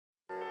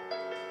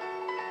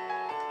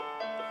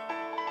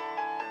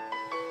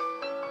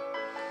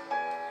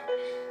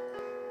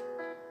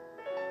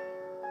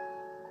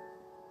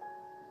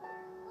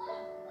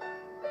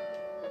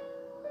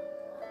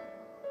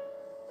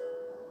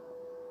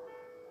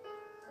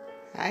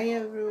Hi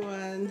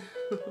everyone.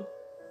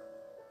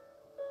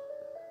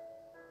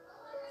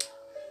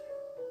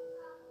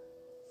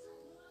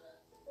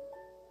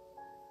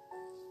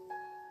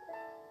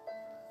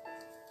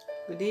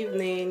 Good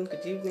evening.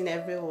 Good evening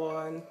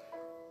everyone.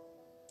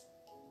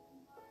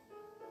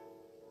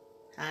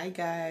 Hi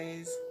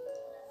guys.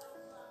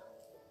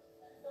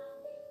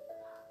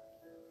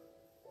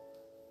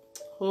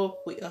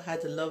 Hope we all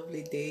had a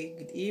lovely day.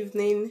 Good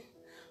evening,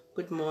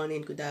 good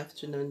morning, good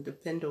afternoon,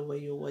 depending on where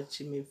you're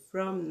watching me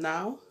from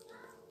now.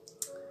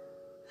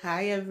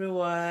 Hi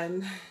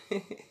everyone.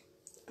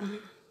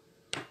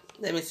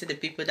 Let me see the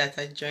people that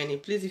are joining.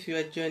 Please, if you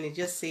are joining,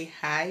 just say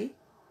hi.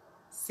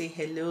 Say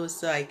hello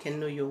so I can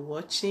know you're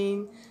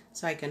watching.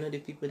 So I can know the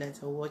people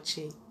that are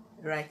watching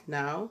right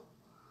now.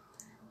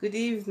 Good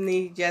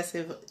evening,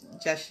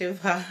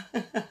 Jasheva.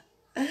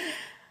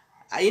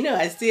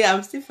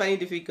 I'm still finding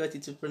difficulty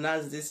to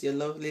pronounce this your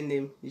lovely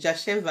name,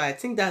 Jasheva. I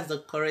think that's the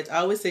correct. I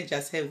always say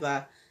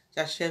Jasheva.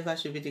 Jasheva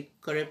should be the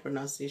correct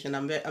pronunciation.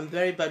 I'm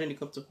very bad when it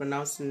comes to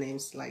pronouncing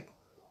names.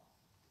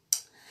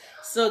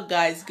 So,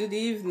 guys, good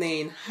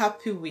evening.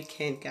 Happy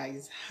weekend,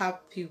 guys.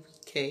 Happy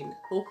weekend.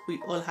 Hope we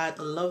all had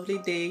a lovely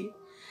day,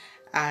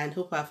 and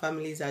hope our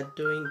families are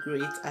doing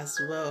great as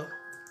well.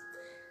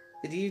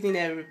 Good evening,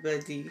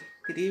 everybody.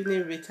 Good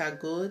evening, Rita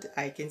Gold.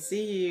 I can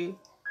see you.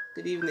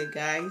 Good evening,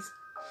 guys.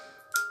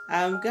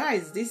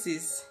 Guys, this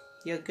is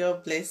your girl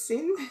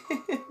Blessing.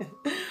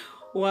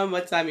 One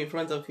more time in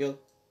front of your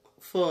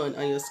phone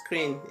on your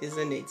screen,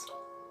 isn't it?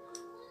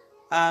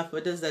 For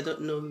those that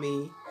don't know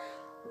me,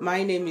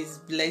 my name is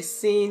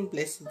Blessing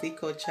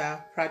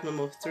Dikocha, proud mom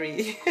of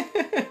three.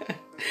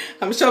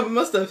 I'm sure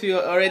most of you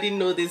already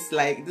know this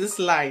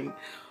line.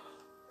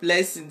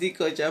 Blessing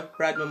Dikocha,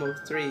 proud mom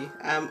of three.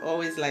 I'm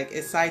always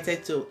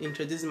excited to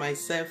introduce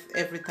myself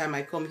every time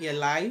I come here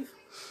live,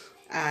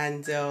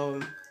 and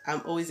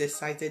I'm always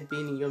excited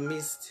being in your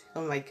midst.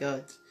 Oh my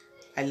god,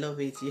 I love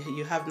it.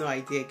 You have no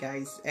idea,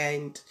 guys.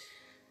 And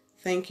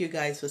thank you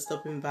guys for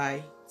stopping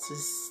by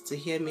to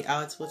hear me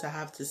out what I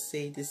have to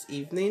say this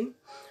evening.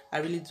 I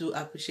really do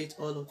appreciate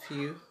all of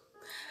you.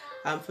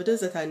 For those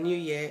that are new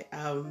here,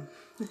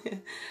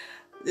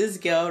 this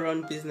girl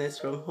run business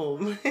from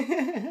home.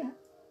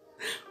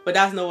 But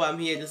that's not why I'm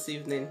here this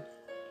evening.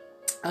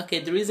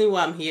 Okay, the reason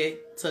why I'm here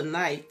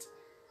tonight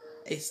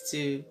is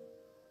to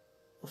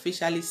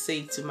officially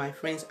say to my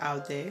friends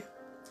out there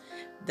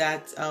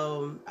that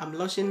I'm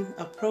launching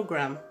a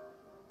program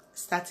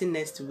starting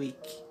next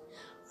week.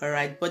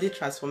 Alright, body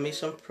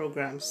transformation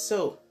program.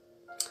 So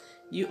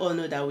you all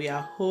know that we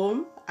are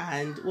home,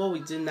 and what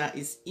we do now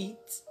is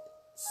eat,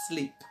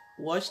 sleep,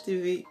 watch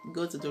TV,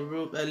 go to the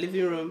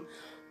living room,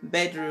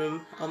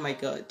 bedroom. Oh my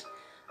god,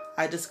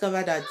 I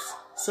discovered that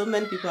so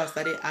many people have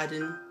started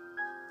adding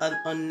an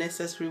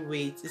unnecessary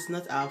weight. It's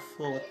not our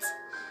fault,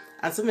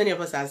 and so many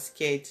of us are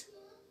scared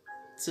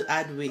to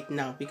add weight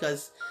now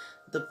because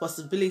the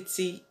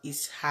possibility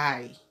is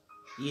high.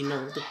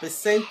 The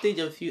percentage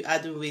of you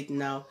adding weight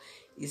now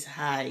is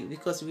high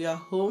because we are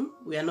home,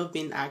 we are not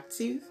being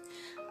active,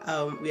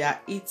 we are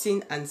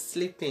eating and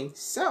sleeping.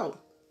 So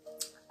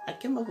I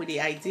came up with the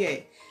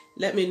idea,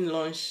 let me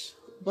launch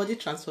body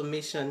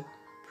transformation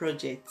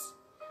project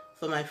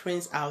for my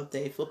friends out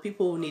there, for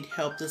people who need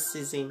help this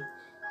season,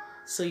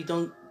 so you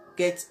don't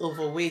get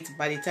overweight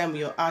by the time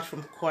you're out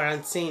from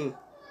quarantine.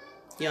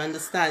 You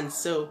understand?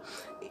 So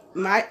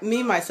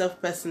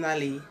myself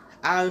personally,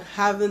 I'm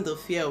having the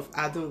fear of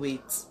adding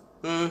weight.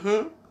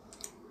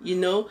 You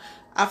know,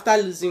 after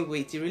losing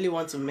weight, you really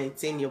want to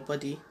maintain your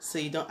body so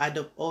you don't add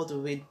up all the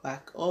weight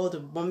back. All the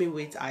mommy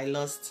weight I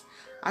lost,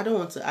 I don't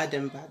want to add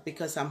them back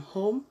because I'm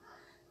home,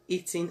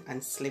 eating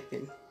and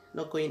sleeping,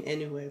 not going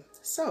anywhere.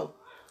 So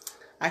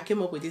I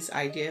came up with this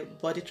idea,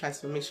 body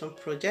transformation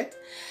project,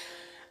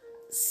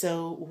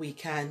 so we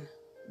can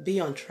be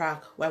on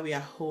track while we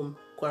are home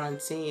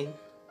quarantining.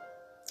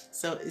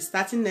 So it's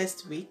starting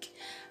next week,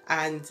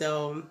 and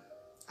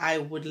I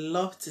would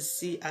love to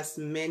see as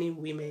many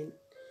women,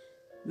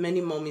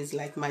 many mommies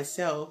like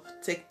myself,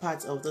 take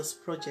part of this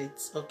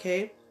project.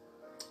 Okay,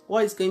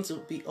 what it's going to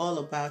be all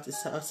about is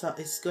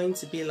it's going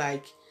to be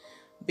like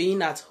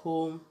being at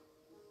home,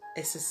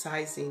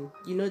 exercising.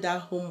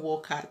 That home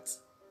workout.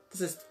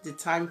 This is the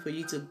time for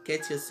you to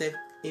get yourself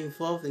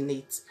involved in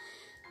it.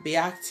 Be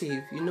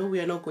active. We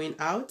are not going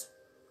out,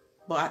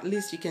 but at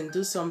least you can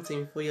do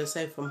something for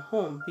yourself from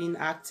home, being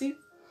active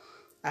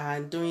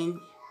and doing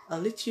a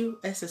little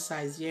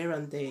exercise here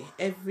and there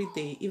every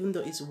day, even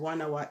though it's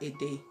 1 hour a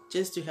day,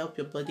 just to help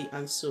your body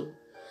and soul,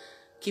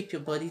 keep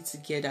your body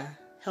together,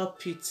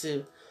 help you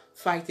to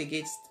fight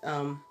against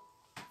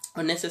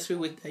unnecessary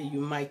weight that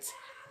you might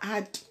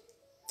add.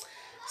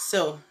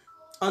 So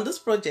on this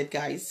project,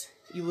 guys,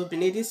 you will be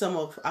needing some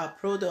of our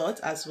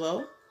products as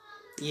well.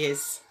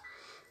 Yes,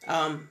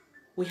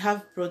 we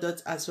have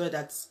products as well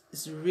that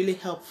is really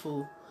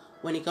helpful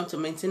when it comes to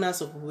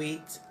maintenance of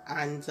weight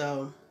and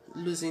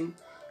losing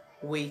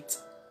weight.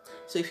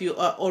 So if you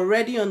are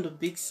already on the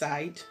big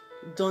side,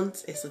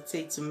 don't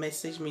hesitate to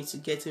message me to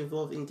get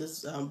involved in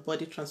this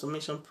body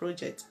transformation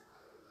project.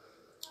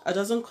 It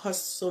doesn't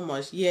cost so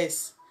much.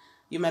 Yes,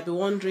 you might be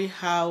wondering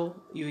how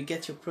you will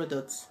get your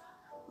products.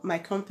 My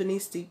company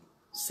still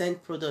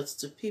send products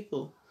to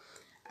people,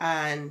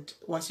 and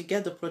once you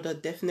get the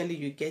product, definitely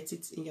you get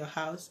it in your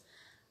house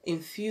in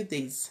few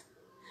days.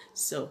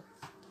 So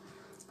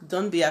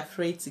don't be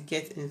afraid to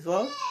get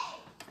involved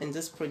in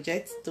this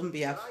project. Don't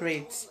be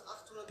afraid,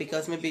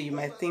 because maybe you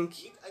might think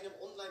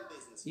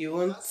you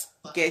won't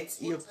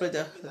get your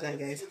product. Hold on,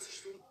 guys.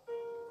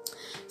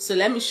 So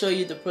let me show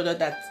you the product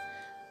that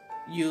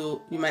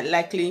you might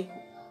likely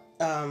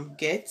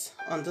get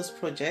on this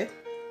project.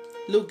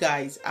 Look,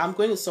 guys, I'm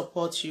going to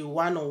support you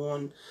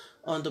one-on-one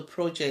on the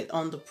project,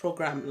 on the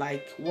program,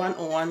 like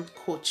one-on-one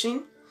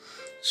coaching.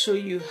 Show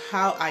you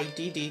how I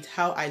did it,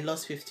 how I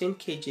lost 15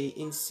 kg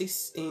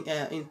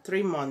in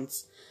 3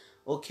 months.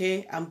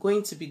 Okay, I'm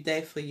going to be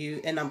there for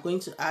you, and I'm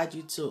going to add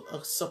you to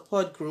a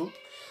support group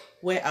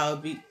where I'll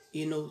be,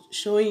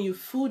 showing you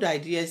food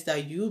ideas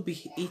that you'll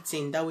be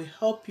eating that will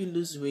help you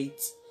lose weight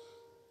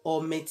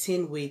or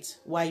maintain weight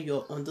while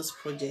you're on this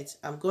project.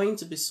 I'm going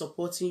to be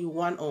supporting you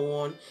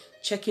one-on-one,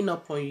 checking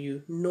up on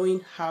you,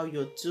 knowing how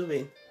you're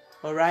doing.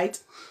 All right,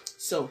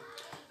 so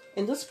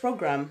in this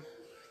program,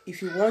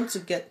 if you want to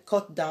get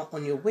cut down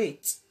on your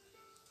weight,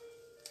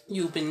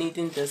 you'll be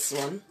needing this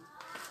one,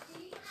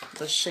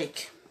 the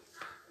shake.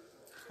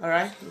 All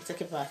right, let me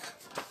take it back.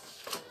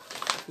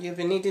 You'll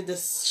be needing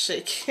this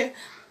shake.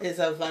 It's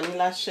a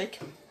vanilla shake.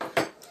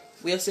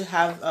 We also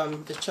have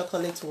the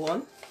chocolate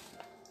one.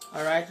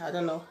 All right, I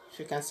don't know if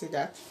you can see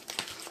that.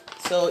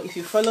 So if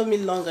you follow me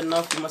long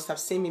enough, you must have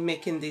seen me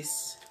making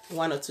this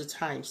 1 or 2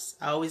 times.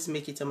 I always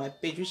make it on my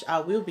page, which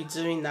I will be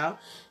doing now,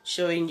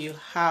 showing you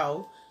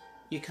how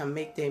you can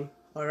make them.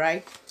 All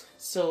right,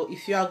 so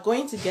if you are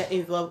going to get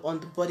involved on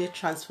the body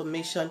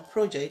transformation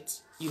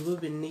project, you will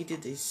be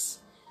needing this.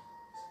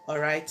 All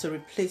right, to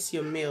replace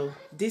your meal.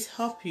 This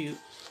help you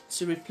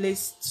to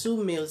replace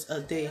 2 meals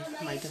a day.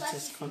 My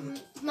daughter's coming.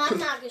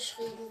 Mama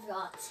geschrieben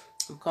wird.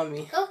 I'm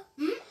coming. Oh,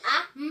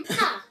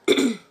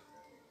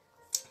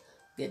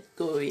 Get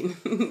going.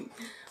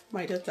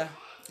 My daughter,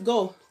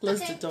 go close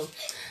the door.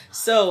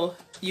 So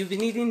you'll be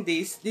needing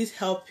this. This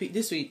help you.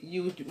 This way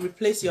you would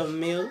replace your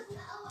meal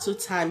 2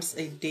 times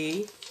a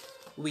day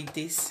with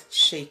this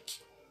shake.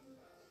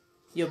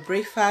 Your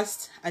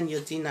breakfast and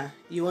your dinner.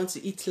 You want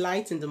to eat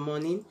light in the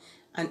morning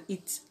and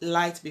eat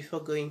light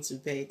before going to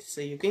bed.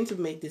 So you're going to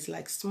make this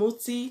like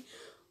smoothie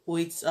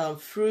with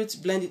fruit,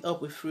 blend it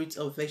up with fruit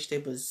or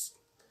vegetables.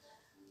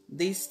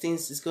 These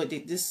things is good.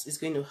 This is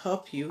going to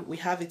help you. We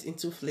have it in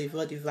 2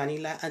 flavors, the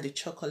vanilla and the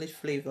chocolate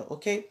flavor.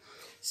 Okay,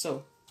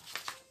 so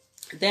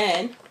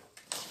then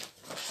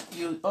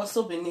you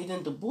also be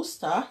needing the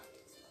booster.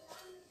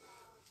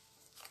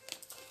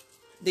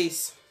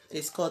 This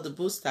is called the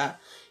booster.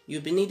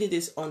 You'll be needing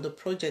this on the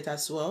project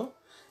as well,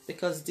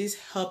 because this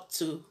helps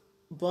to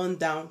burn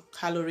down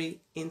calorie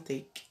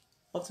intake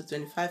up to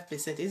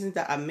 25%. Isn't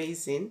that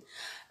amazing?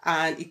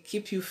 And it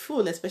keeps you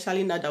full,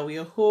 especially now that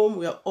we're home.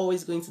 We're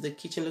always going to the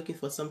kitchen looking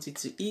for something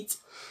to eat.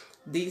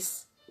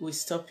 This will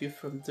stop you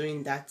from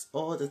doing that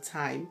all the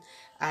time,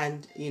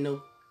 and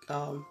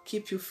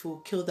keep you full,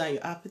 kill down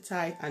your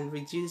appetite, and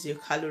reduce your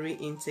calorie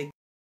intake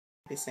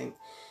 %.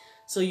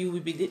 So you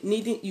will be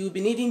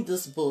needing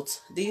this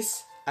both,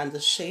 this and the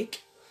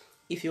shake,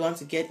 if you want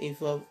to get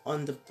involved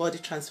on the body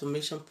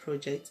transformation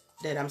project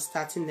that I'm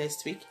starting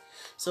next week.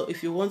 So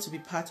if you want to be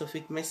part of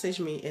it, message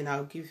me and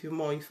I'll give you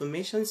more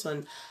information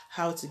on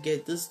how to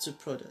get these 2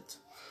 products.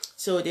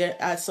 So there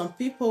are some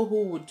people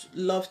who would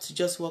love to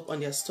just work on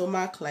their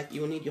stomach, like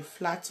you need your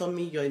flat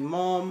tummy, you're a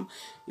mom,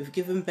 you've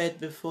given birth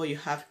before, you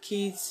have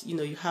kids,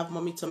 you have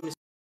mommy tummy,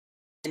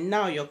 and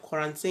now you're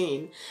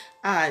quarantined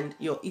and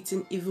you're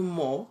eating even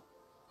more.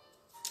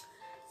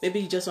 Maybe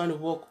you just want to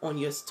work on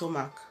your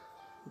stomach.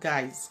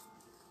 Guys,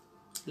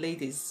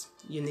 ladies,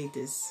 you need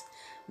this.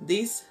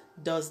 This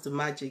does the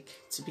magic,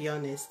 to be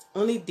honest.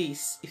 Only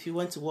this if you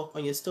want to work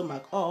on your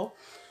stomach, or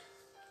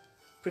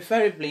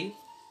preferably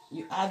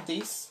you add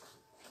this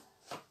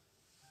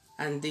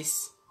and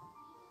this.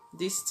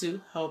 These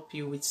 2 help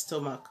you with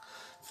stomach,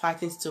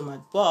 fighting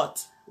stomach.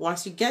 But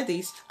once you get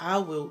this, I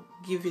will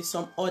give you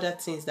some other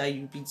things that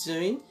you'll be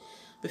doing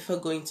before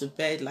going to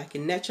bed, like a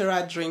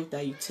natural drink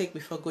that you take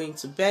before going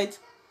to bed.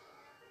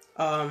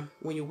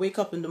 When you wake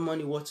up in the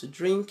morning, what to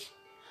drink,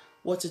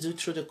 what to do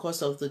through the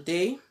course of the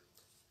day.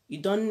 You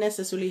don't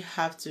necessarily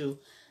have to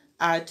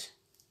add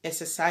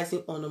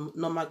exercising on a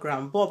normal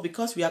ground, but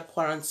because we are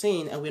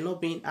quarantined and we're not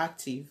being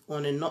active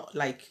on a not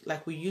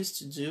like we used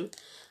to do,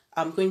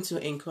 I'm going to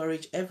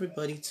encourage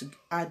everybody to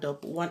add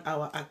up 1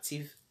 hour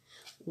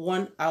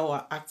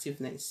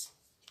activeness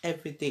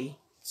every day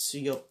to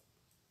your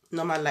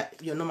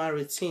normal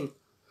routine.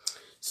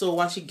 So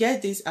once you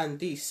get this and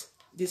this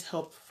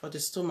help for the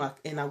stomach,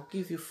 and I'll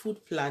give you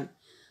food plan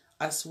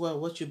as well,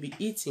 what you'll be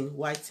eating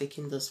while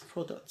taking those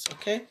products.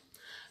 Okay,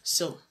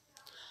 so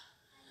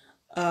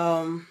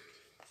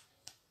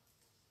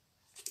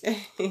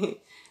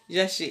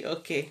Joshi,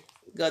 okay,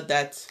 got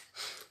that.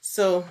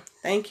 So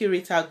thank you,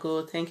 Rita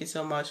Gold, thank you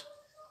so much.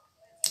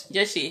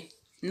 Joshi,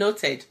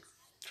 noted.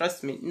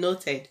 Trust me,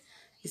 noted.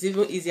 It's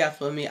even easier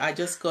for me. I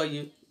just call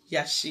you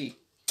Yashi.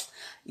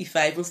 If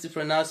I even still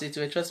pronounce it,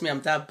 well, trust me,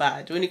 I'm that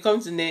bad. When it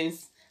comes to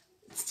names,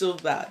 it's so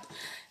bad.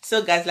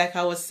 So guys, like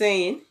I was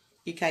saying,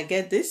 you can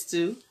get this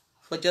too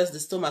for just the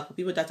stomach. For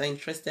people that are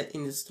interested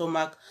in the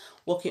stomach,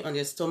 working on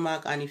your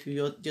stomach, and if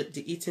you're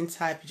the eating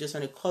type, you just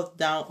want to cut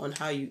down on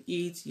how you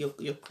eat,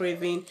 your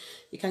craving,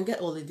 you can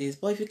get all of this.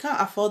 But if you can't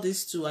afford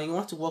this too and you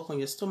want to work on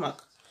your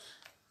stomach,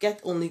 get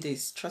only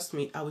this. Trust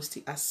me, I will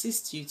still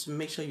assist you to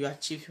make sure you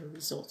achieve your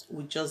results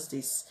with just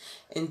this.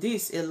 And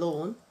this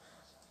alone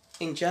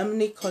in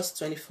Germany costs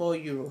 24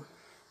 euro.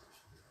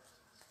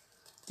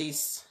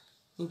 This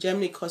in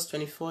Germany costs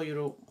 24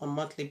 euro on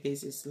monthly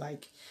basis.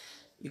 Like,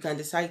 you can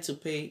decide to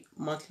pay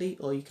monthly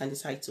or you can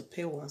decide to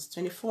pay once.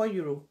 24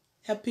 euro,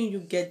 helping you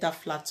get that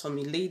flat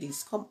tummy.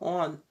 Ladies, come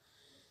on.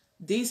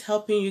 This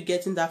helping you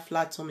getting that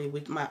flat tummy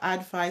with my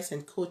advice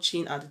and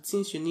coaching and the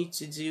things you need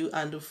to do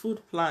and the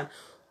food plan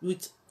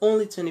with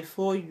only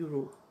 24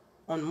 euro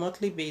on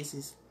monthly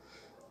basis.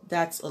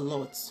 That's a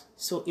lot.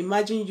 So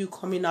imagine you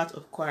coming out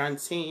of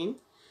quarantine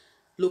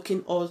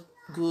looking all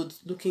good,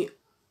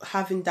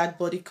 having that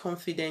body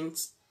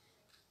confidence.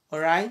 All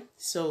right,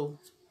 so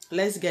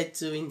let's get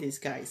doing this,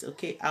 guys.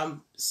 Okay,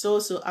 I'm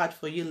so hard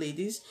for you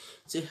ladies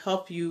to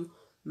help you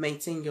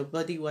maintain your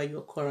body while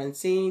you're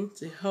quarantined,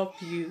 to help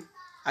you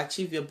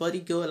achieve your body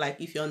goal. Like,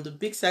 if you're on the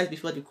big size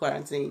before the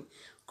quarantine,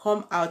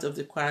 come out of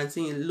the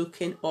quarantine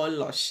looking all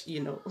lush,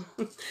 you know.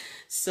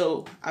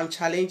 So I'm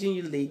challenging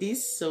you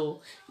ladies.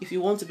 So if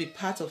you want to be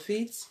part of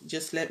it,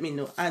 just let me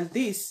know. And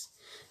this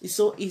is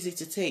so easy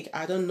to take.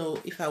 I don't know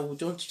if I would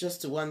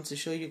just want to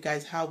show you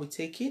guys how we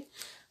take it.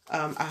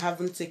 I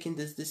haven't taken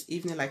this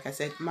evening. Like I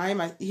said,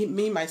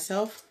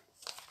 myself,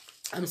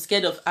 I'm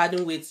scared of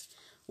adding weight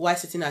while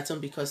sitting at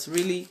home, because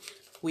really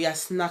we are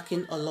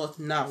snacking a lot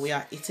now. We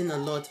are eating a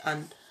lot,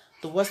 and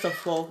the worst of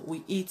all,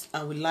 we eat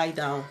and we lie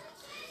down.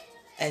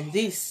 And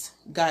this,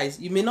 guys,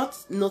 you may not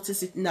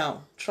notice it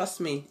now. Trust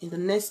me, in the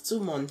next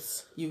 2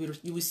 months, you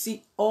will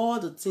see all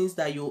the things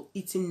that you're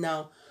eating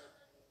now.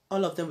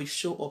 All of them will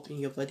show up in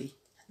your body.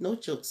 No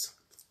jokes.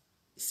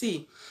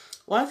 See,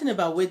 one thing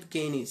about weight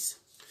gain is,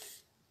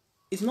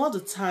 it's not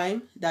the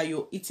time that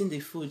you're eating the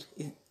food.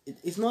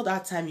 It's not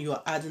that time you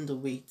are adding the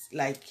weight.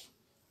 Like,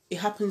 it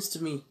happens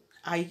to me.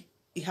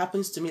 It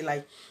happens to me.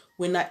 Like,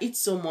 when I eat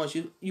so much,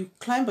 you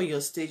climb on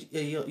your stage,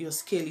 your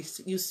scale.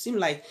 You seem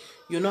like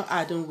you're not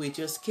adding weight.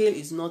 Your scale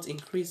is not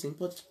increasing.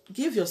 But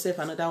give yourself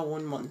another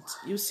 1 month.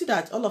 You see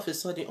that all of a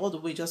sudden, all the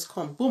weight just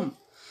come, boom.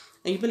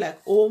 And you'll be like,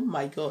 oh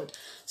my God.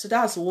 So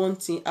that's one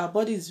thing. Our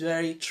body is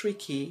very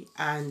tricky,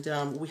 and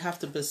we have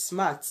to be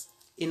smart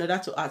in order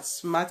to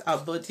outsmart our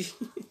body.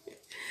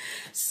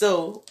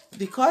 So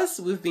because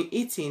we've been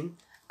eating,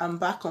 I'm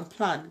back on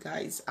plan,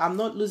 guys. I'm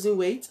not losing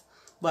weight,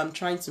 but I'm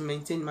trying to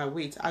maintain my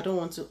weight. I don't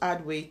want to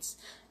add weight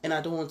and I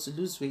don't want to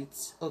lose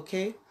weight.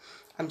 Okay,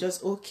 I'm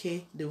just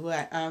okay the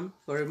way I am.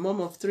 For a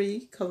mom of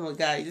 3, come on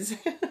guys.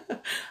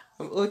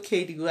 I'm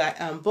okay the way I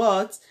am,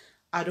 but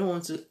I don't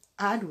want to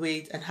add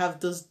weight and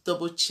have those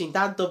double chin.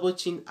 That double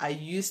chin I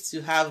used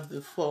to have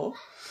before.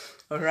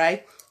 All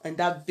right, and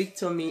that big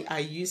tummy I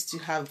used to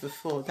have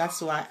before.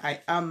 That's why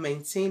I am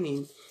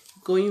maintaining,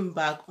 going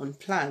back on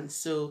plan.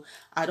 So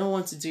I don't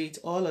want to do it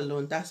all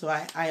alone. That's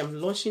why I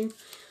am launching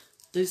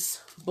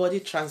this body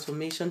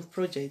transformation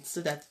project,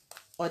 so that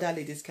other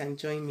ladies can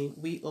join me.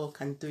 We all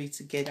can do it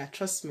together.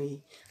 Trust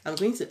me, I'm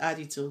going to add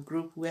you to a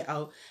group where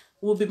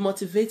we'll be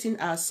motivating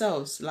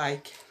ourselves,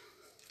 like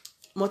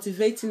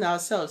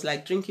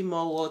drinking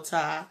more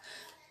water,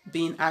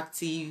 being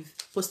active,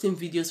 posting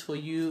videos for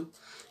you.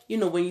 You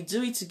know, when you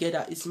do it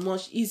together, it's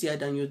much easier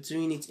than you're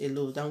doing it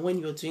alone, than when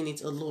you're doing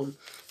it alone.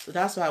 So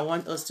that's why I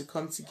want us to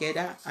come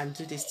together and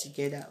do this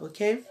together,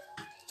 okay?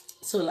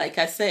 So like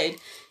I said,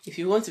 if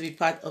you want to be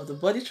part of the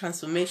body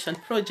transformation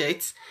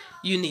project,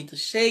 you need the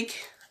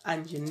shake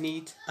and you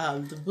need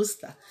the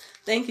booster.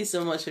 Thank you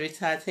so much,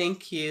 Rita.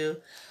 Thank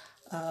you,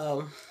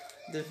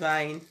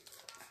 Divine.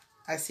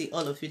 I see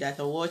all of you that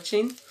are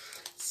watching.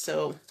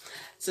 So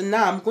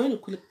now I'm going to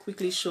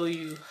quickly show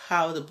you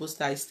how the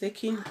booster is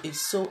taken.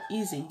 It's so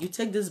easy. You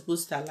take this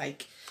booster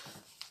like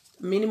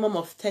minimum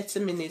of 30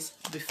 minutes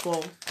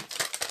before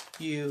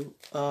you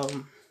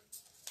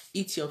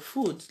eat your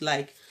food,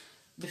 like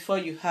before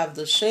you have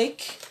the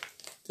shake,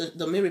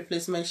 the meal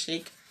replacement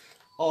shake,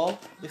 or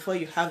before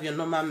you have your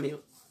normal meal.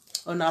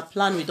 On our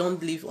plan, we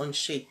don't live on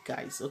shake,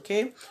 guys,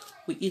 okay?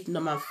 We eat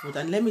normal food.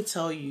 And let me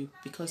tell you,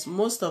 because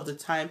most of the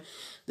time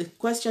the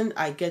question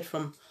I get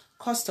from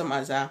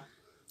customers are,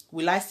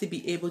 will I still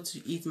be able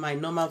to eat my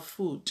normal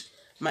food,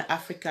 my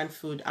African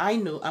food? I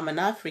know I'm an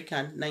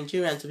African,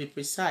 Nigerian to be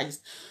precise.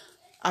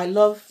 We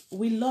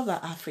love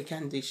our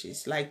African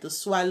dishes, like the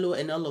swallow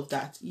and all of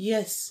that.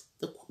 Yes,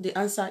 the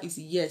answer is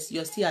yes.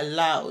 You're still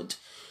allowed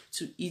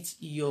to eat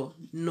your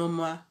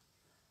normal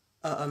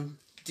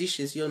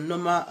dishes, your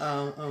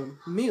normal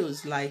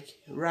meals, like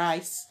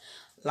rice,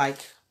 like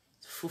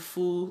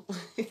fufu,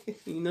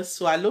 you know,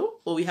 swallow.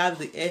 Or we have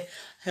the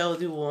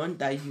healthy one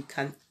that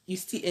you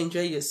still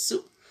enjoy your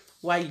soup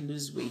while you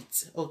lose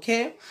weight,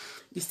 okay?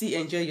 You still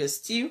enjoy your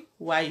stew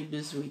while you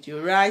lose weight,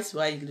 your rice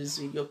while you lose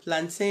weight, your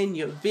plantain,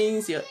 your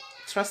beans, your,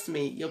 trust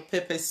me, your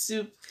pepper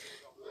soup,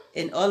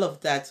 and all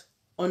of that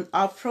on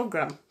our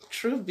program.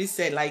 Truth be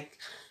said, like,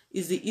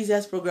 it's the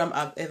easiest program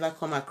I've ever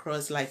come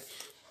across. Like,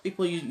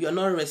 people, you're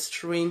not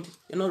restrained,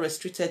 you're not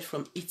restricted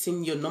from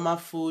eating your normal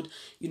food,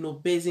 you know,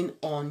 basing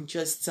on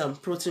just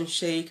protein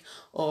shake,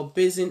 or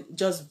based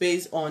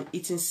on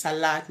eating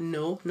salad.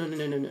 No.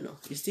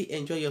 You still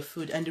enjoy your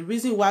food. And the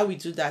reason why we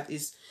do that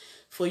is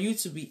for you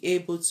to be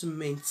able to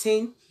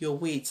maintain your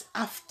weight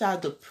after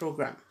the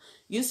program.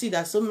 You see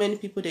that so many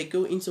people, they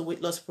go into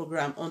weight loss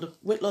program. On the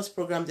weight loss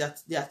program,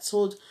 that they are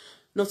told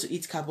not to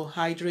eat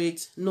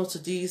carbohydrates, not to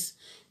this,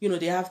 you know,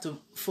 they have to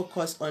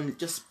focus on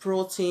just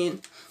protein,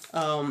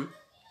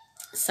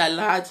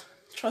 salad.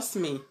 Trust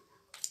me,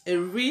 a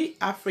real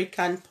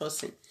African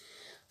person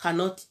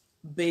cannot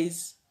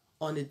base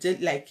on a day,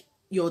 like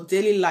your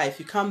daily life,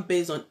 you can't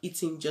base on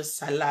eating just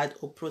salad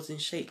or protein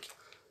shake.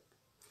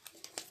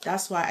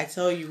 That's why I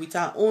tell you, with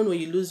our own, when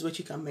you lose weight,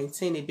 you can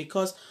maintain it,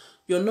 because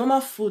your normal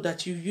food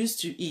that you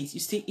used to eat, you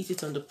still eat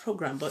it on the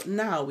program. But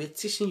now we're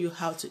teaching you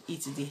how to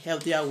eat it the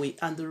healthier way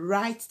and the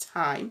right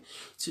time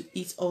to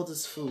eat all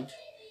this food.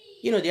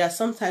 You know, there are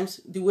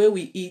sometimes the way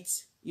we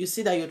eat, you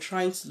see that you're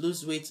trying to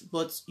lose weight,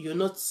 but you're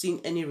not seeing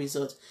any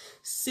result,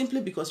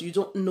 simply because you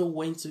don't know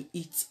when to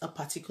eat a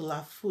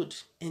particular food.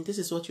 And this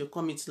is what you're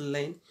coming to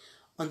learn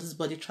on this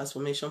body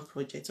transformation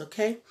project.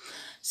 Okay,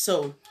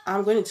 so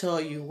I'm going to tell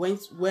you when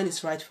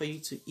it's right for you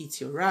to eat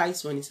your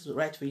rice, when it's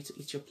right for you to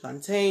eat your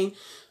plantain,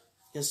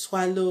 your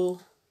swallow,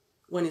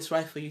 when it's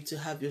right for you to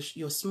have your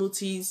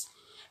smoothies,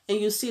 and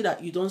you see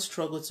that you don't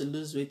struggle to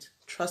lose weight.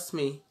 Trust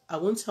me, I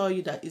won't tell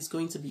you that it's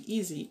going to be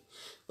easy,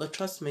 but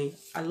trust me,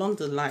 along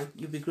the line,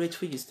 you'll be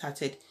grateful you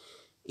started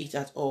it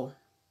at all.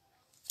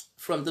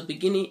 From the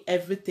beginning,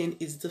 everything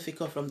is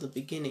difficult from the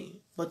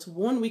beginning. But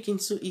 1 week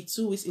into it,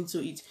 2 weeks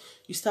into it,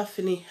 you start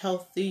feeling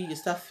healthy, you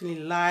start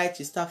feeling light,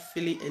 you start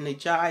feeling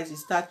energized, you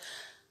start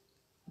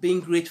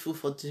being grateful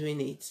for doing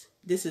it.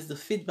 This is the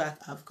feedback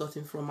I've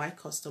gotten from my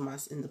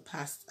customers in the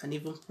past and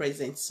even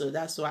present. So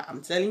that's why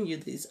I'm telling you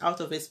this out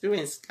of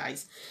experience,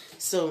 guys.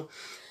 So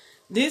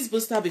this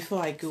booster,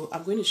 before I go,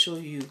 I'm going to show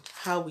you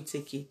how we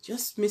take it.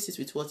 Just mix it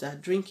with water,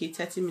 drink it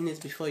 30 minutes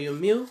before your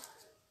meal.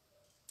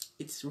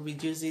 It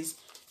reduces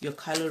your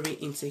calorie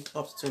intake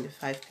up to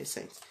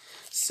 25%.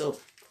 So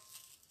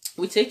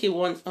we take it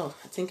one. Oh,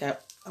 I think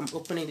I'm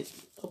opening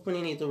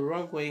it the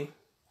wrong way.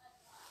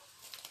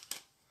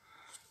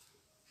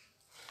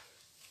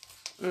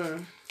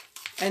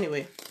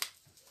 Anyway,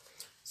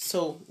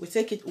 so we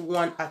take it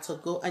one at a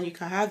go, and you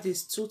can have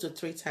this 2 to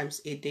 3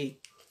 times a day.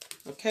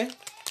 Okay,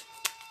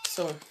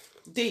 so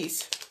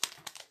this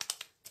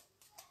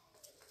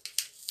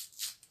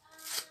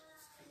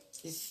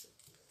is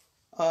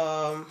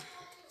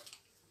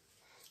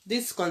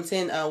this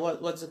contain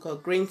what's it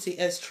called, green tea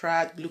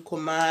extract,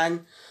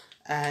 glucoman,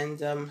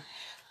 and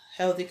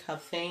healthy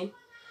caffeine.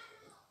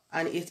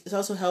 And it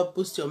also helps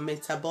boost your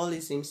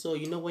metabolism. So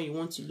you know, when you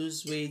want to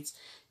lose weight,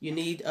 you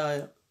need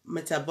a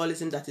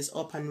metabolism that is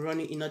up and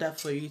running in order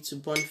for you to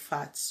burn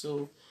fat.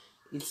 So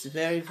it's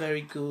very,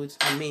 very good.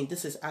 I mean,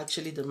 this is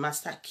actually the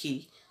master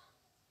key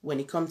when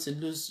it comes to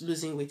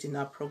losing weight in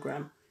our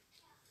program.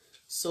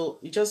 So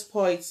you just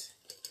pour it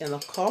in a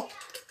cup,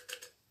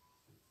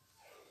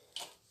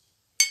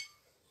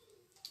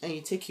 and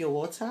you take your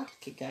water.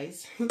 Okay,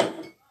 guys.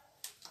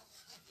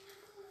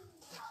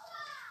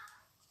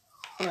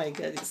 Oh my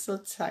god, it's so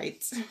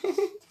tight.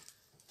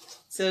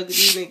 So good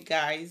evening,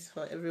 guys,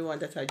 for everyone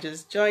that are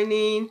just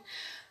joining.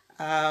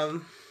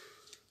 Oh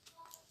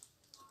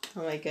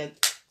my god.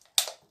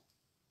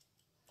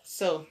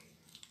 So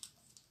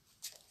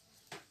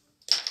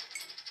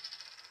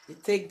you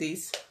take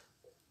this,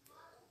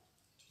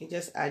 you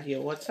just add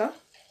your water.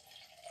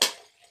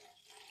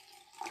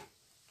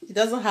 It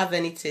doesn't have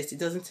any taste, it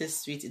doesn't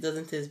taste sweet, it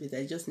doesn't taste bitter,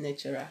 it's just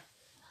natural.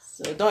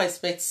 So don't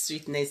expect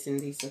sweetness in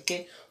this,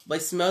 okay? But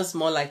it smells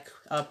more like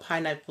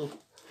pineapple.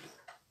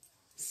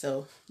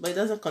 So, but it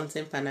doesn't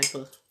contain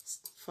pineapple. It's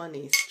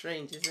funny, it's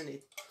strange, isn't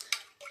it?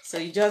 So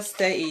you just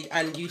stir it,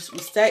 and you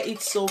stir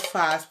it so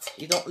fast,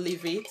 you don't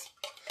leave it.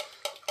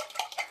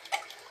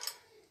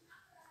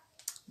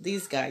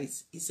 These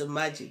guys, it's a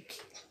magic.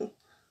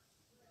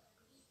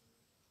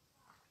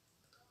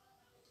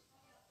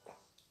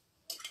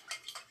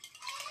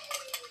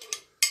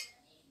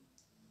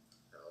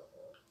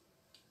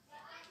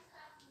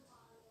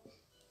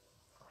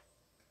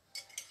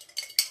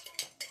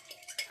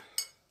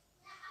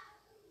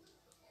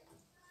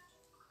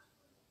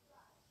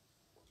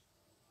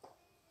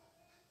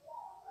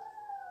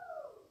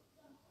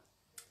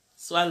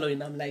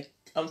 Swallowing,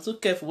 I'm too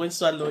careful when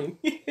swallowing.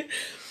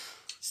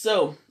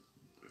 So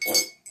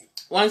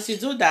once you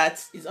do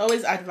that, it's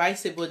always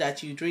advisable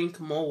that you drink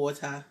more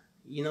water,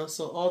 you know,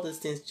 so all those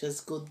things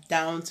just go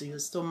down to your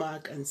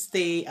stomach and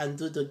stay and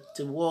do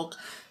the work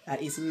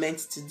that is meant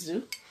to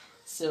do.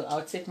 So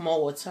I'll take more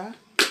water.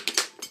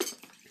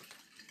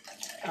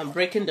 I'm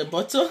breaking the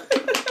bottle.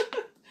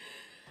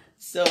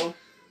 So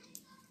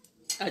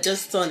I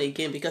just turn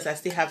again because I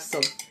still have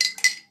some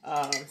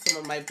some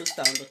of my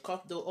booster on the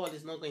cup, though all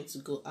is not going to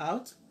go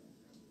out.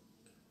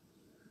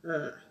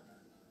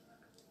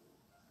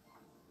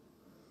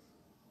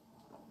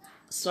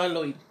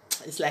 Swallow it.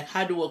 It's like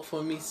hard work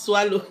for me.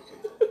 Swallow.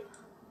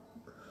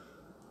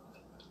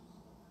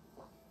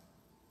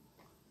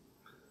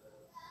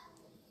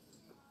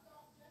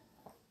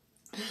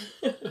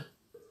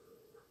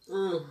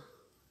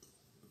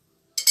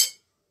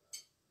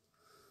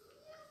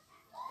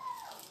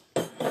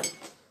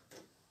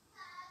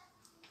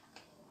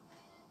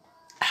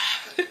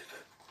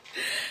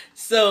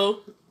 So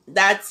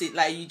that's it.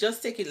 Like, you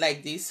just take it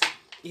like this.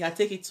 You can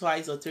take it 2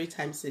 or 3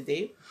 times a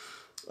day.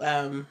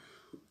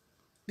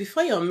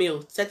 Before your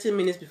meal, 30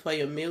 minutes before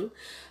your meal.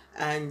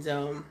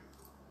 And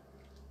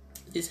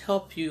this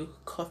help you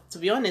cut. To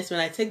be honest,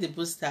 when I take the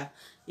booster,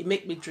 it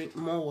make me drink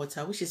more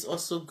water, which is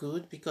also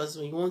good, because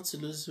when you want to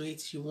lose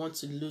weight, you want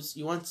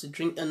to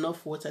drink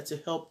enough water to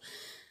help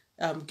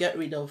get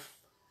rid of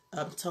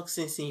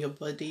toxins in your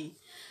body,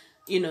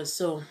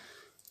 so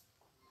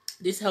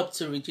this helps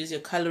to reduce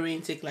your calorie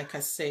intake. Like I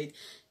said,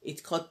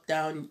 it cut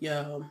down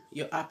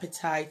your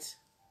appetite.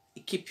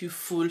 It keep you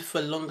full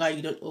for longer.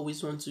 You don't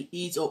always want to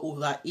eat or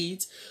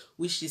overeat,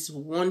 which is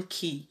one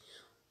key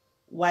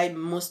why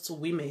most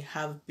women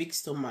have big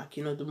stomach.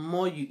 The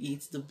more you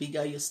eat, the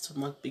bigger your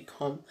stomach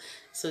become.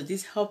 So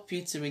this help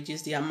you to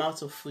reduce the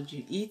amount of food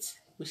you eat,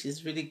 which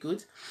is really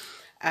good.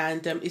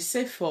 And it's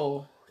safe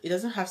it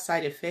doesn't have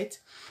side effect.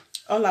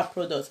 All our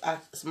products,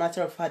 as a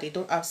matter of fact, they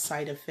don't have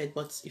side effect.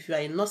 But if you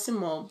are a nursing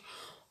mom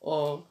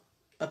or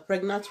a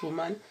pregnant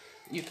woman,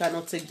 you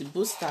cannot take the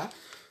booster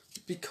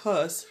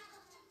because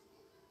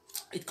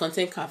it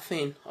contains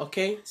caffeine.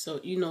 Okay, so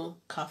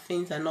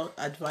caffeines are not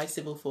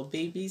advisable for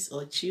babies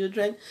or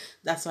children.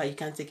 That's why you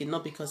can't take it,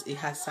 not because it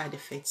has side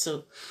effects.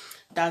 So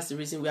that's the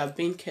reason we are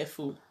being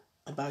careful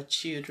about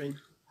children.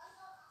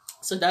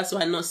 So that's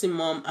why nursing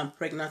mom and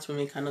pregnant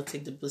women cannot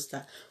take the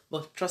booster.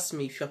 But trust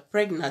me, if you're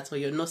pregnant or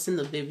you're nursing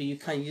the baby, you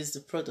can use the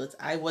product.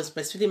 I was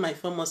breastfeeding my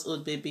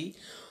 4-month-old baby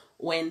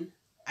when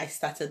I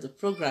started the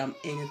program.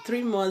 In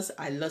 3 months,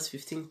 I lost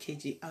 15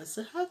 kg. I was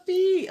so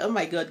happy. Oh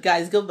my God,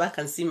 guys, go back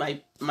and see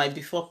my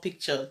before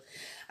picture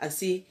and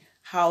see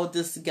how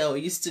this girl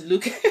used to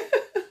look.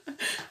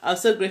 I'm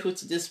so grateful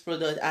to this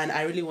product, and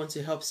I really want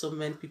to help so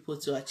many people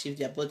to achieve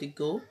their body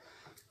goal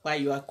while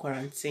you are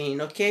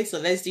quarantined. Okay, so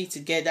let's do it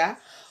together.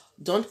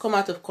 Don't come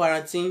out of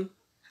quarantine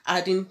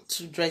adding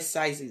 2 dress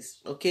sizes.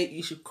 Okay,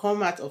 you should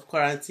come out of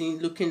quarantine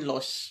looking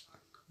lush,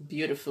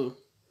 beautiful,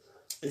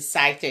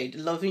 excited,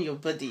 loving your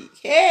body.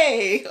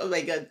 Hey, oh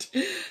my God,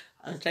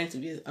 I'm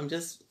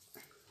just,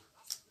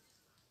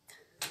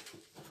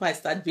 before I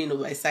start being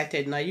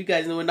overexcited now, you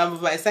guys know when I'm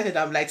overexcited,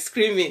 I'm like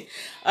screaming.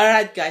 All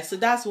right, guys, so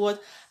that's what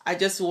I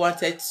just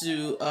wanted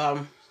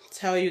to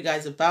tell you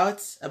guys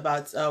about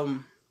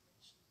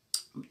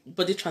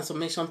body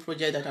transformation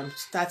project that I'm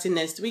starting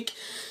next week.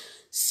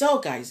 So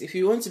guys, if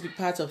you want to be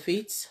part of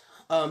it,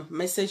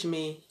 message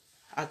me.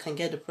 I can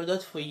get the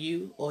product for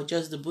you, or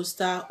just the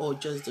booster, or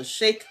just the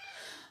shake,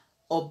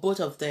 or both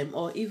of them,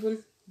 or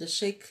even the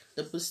shake,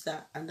 the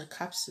booster, and the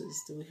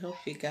capsules. They will help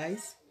you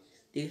guys.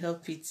 They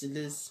help you to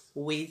lose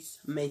weight,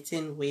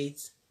 maintain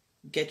weight,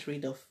 get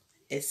rid of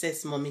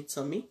excess mommy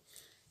tummy,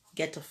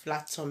 get a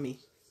flat tummy.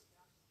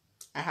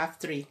 I have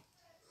 3.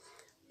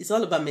 It's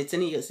all about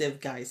maintaining yourself,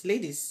 guys.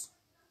 Ladies,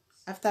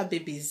 after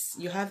babies,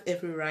 you have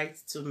every right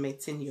to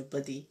maintain your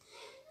body,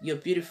 your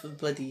beautiful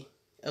body.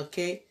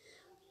 Okay,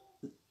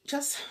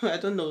 just I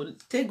don't know,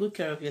 take good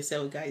care of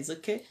yourself, guys.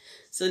 Okay,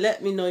 so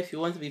let me know if you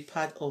want to be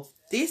part of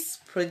this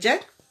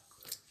project,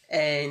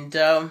 and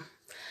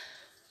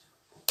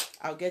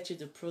I'll get you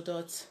the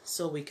product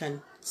so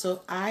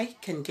I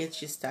can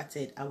get you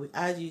started. I will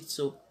add you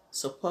to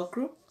support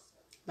group,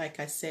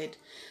 like I said,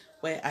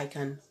 where I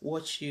can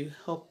watch you,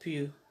 help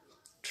you,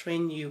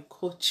 train you,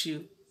 coach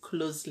you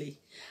closely.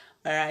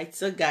 All right,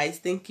 so guys,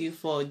 thank you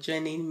for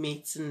joining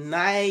me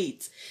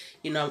tonight.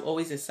 I'm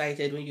always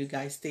excited when you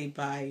guys stay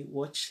by,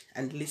 watch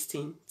and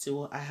listen to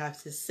what I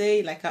have to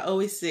say. Like I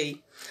always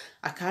say,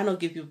 I cannot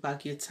give you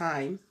back your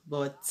time,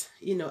 but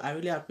I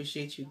really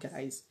appreciate you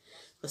guys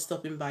for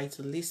stopping by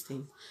to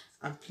listen.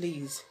 And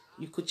please,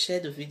 you could share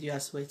the video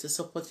as well to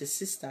support your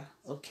sister.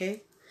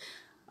 Okay,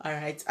 all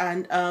right.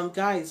 And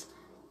guys,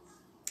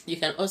 you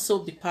can also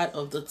be part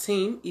of the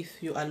team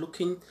if you are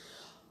looking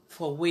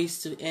for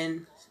ways to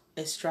earn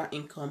extra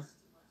income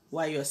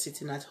while you're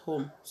sitting at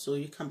home. So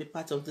you can be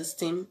part of this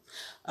team.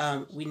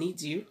 We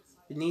need you.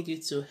 We need you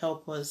to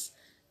help us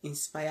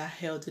inspire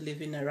healthy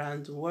living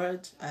around the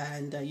world,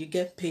 and you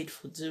get paid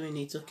for doing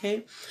it.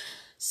 Okay,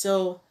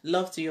 so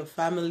love to your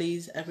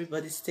families.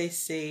 Everybody stay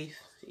safe.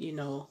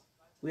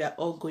 We are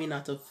all going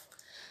out of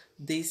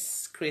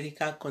this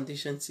critical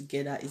condition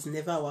together. Is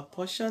never our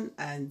portion,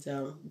 and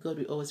God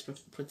will always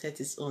protect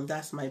his own.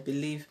 That's my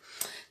belief.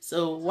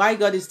 So while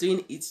God is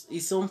doing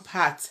his own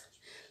part,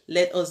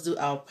 let us do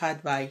our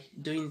part by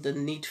doing the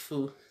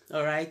needful.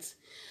 All right,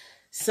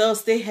 so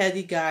stay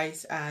healthy,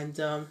 guys, and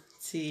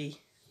see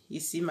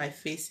my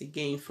face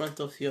again in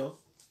front of your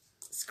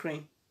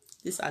screen,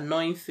 this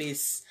annoying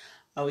face.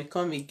 I will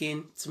come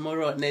again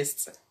tomorrow or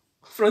next in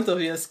front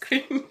of your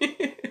screen.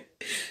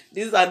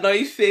 This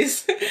annoying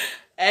face.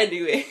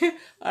 Anyway,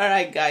 all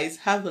right, guys,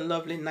 have a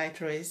lovely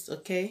night rest.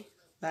 Okay,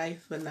 bye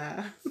for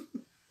now.